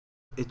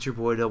It's your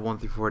boy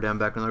Dub134 down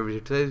back on the video.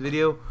 Today's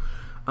video,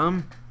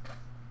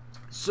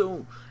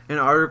 so an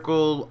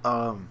article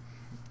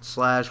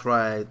slash where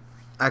I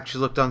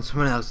actually looked on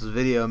someone else's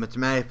video, Mr.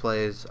 Matty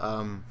Plays,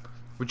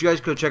 which you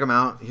guys go check him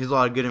out. He has a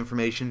lot of good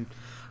information.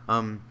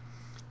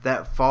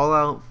 That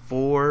Fallout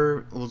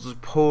 4 was a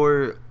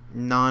poor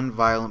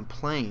non-violent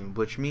playing,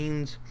 which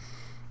means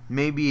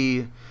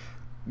maybe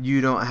you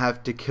don't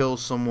have to kill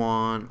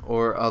someone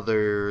or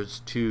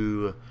others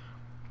to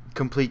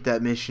complete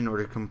that mission or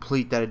to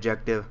complete that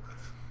objective.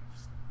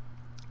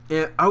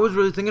 And I was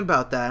really thinking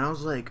about that, and I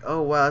was like,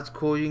 oh wow, that's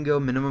cool, you can go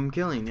minimum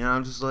killing. And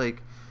I'm just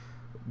like,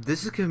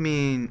 this is gonna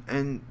mean,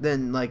 and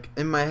then like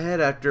in my head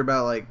after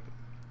about like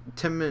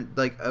 10 minutes,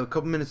 like a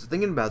couple minutes of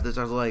thinking about this,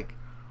 I was like,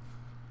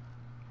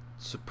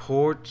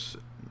 support,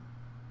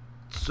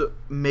 so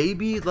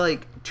maybe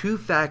like two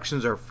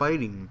factions are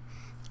fighting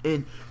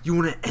and you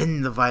want to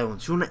end the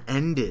violence, you want to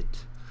end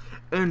it,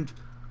 and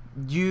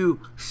you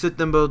sit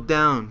them both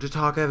down to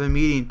talk, have a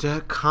meeting,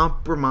 to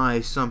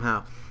compromise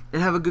somehow,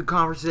 and have a good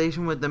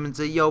conversation with them and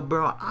say, yo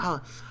bro,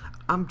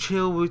 I'm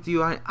chill with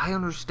you, I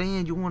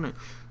understand you want to,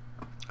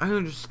 I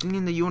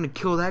understand that you want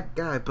to kill that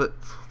guy, but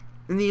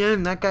in the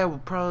end that guy will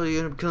probably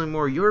end up killing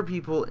more of your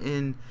people,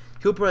 and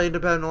he'll probably end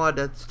up having a lot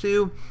of deaths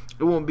too.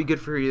 It won't be good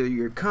for either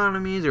your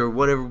economies or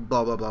whatever,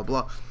 blah blah blah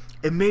blah.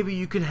 And maybe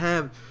you could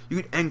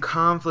end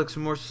conflicts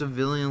more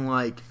civilian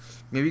like.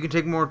 Maybe you can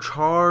take more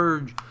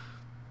charge.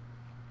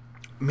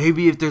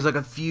 Maybe if there's like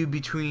a feud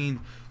between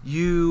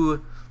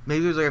you,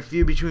 maybe there's like a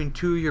feud between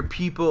two of your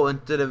people,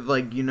 instead of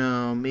like, you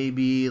know,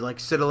 maybe like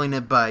settling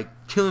it by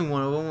killing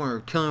one of them or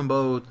killing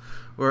both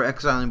or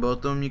exiling both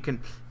of them. You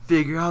can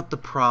figure out the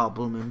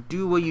problem and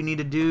do what you need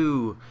to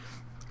do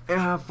and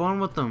have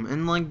fun with them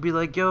and like be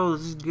like, yo,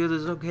 this is good,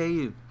 this is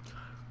okay.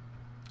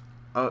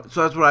 So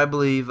that's what I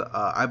believe.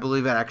 I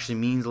believe that actually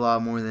means a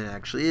lot more than it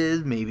actually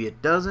is. Maybe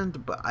it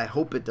doesn't, but I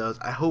hope it does.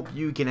 I hope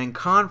you can end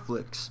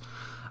conflicts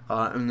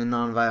in the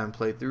non-violent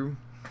playthrough.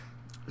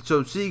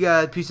 So see you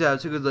guys. Peace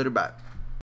out. See you guys later. Bye.